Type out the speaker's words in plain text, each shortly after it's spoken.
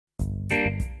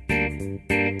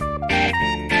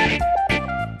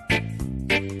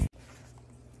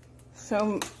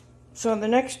So the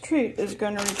next treat is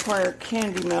going to require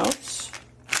candy melts,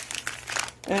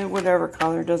 and whatever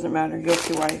color, doesn't matter, you'll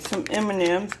see why. Some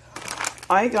M&Ms.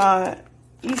 I got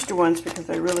Easter ones because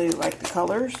I really like the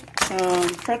colors. Some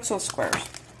pretzel squares.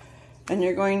 And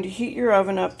you're going to heat your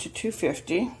oven up to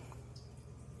 250.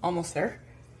 Almost there.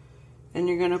 And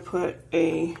you're going to put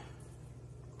a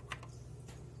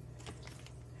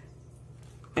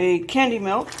candy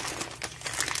melt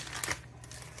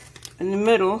in the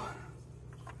middle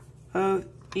of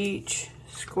each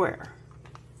square.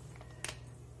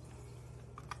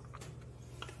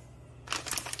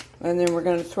 And then we're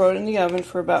going to throw it in the oven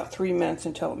for about 3 minutes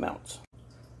until it melts.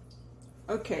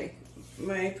 Okay,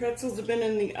 my pretzels have been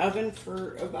in the oven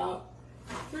for about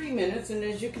 3 minutes, and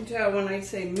as you can tell, when I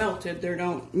say melted, they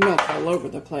don't melt all over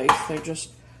the place. They're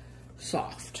just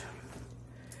soft.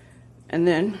 And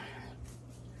then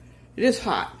it is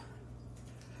hot,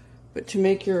 but to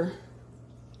make your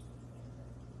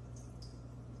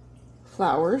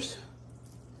flowers,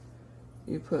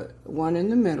 you put one in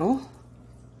the middle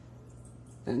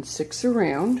and 6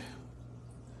 around,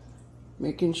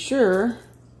 making sure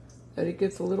that it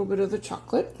gets a little bit of the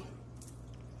chocolate.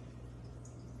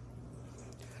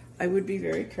 I would be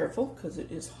very careful because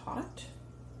it is hot.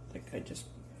 Like I just,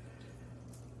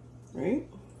 right?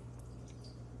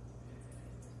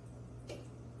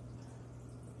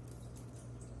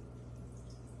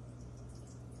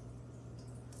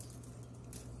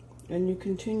 And you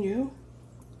continue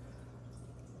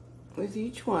with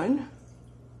each one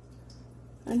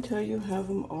until you have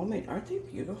them all made. Aren't they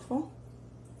beautiful?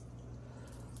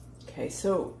 Okay,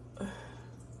 so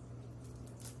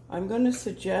I'm going to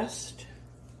suggest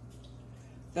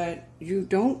that you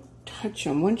don't touch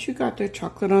them. Once you got the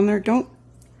chocolate on there, don't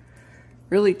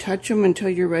really touch them until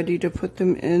you're ready to put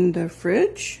them in the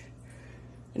fridge.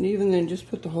 And even then, just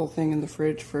put the whole thing in the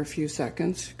fridge for a few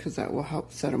seconds because that will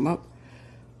help set them up.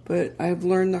 But I've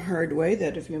learned the hard way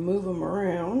that if you move them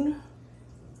around,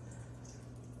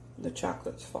 the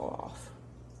chocolates fall off.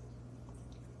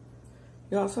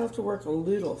 You also have to work a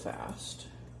little fast.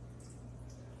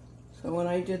 So when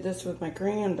I did this with my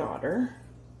granddaughter,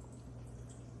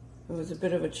 it was a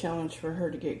bit of a challenge for her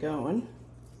to get going.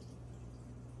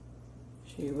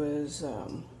 She was a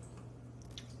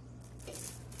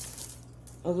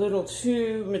little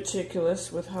too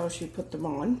meticulous with how she put them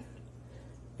on,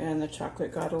 and the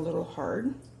chocolate got a little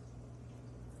hard.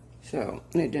 So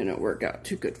it didn't work out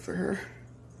too good for her.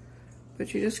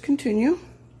 But you just continue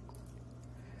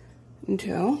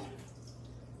until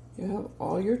you have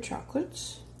all your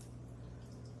chocolates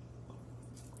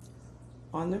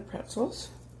on the pretzels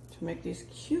to make these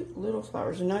cute little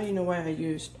flowers. And now you know why I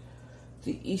used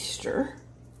the Easter.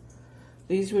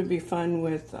 These would be fun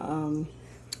with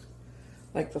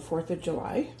like the 4th of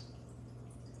July.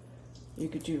 You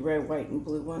could do red, white, and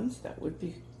blue ones. That would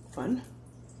be fun.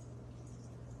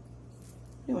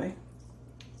 Anyway,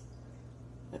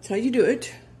 that's how you do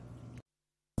it.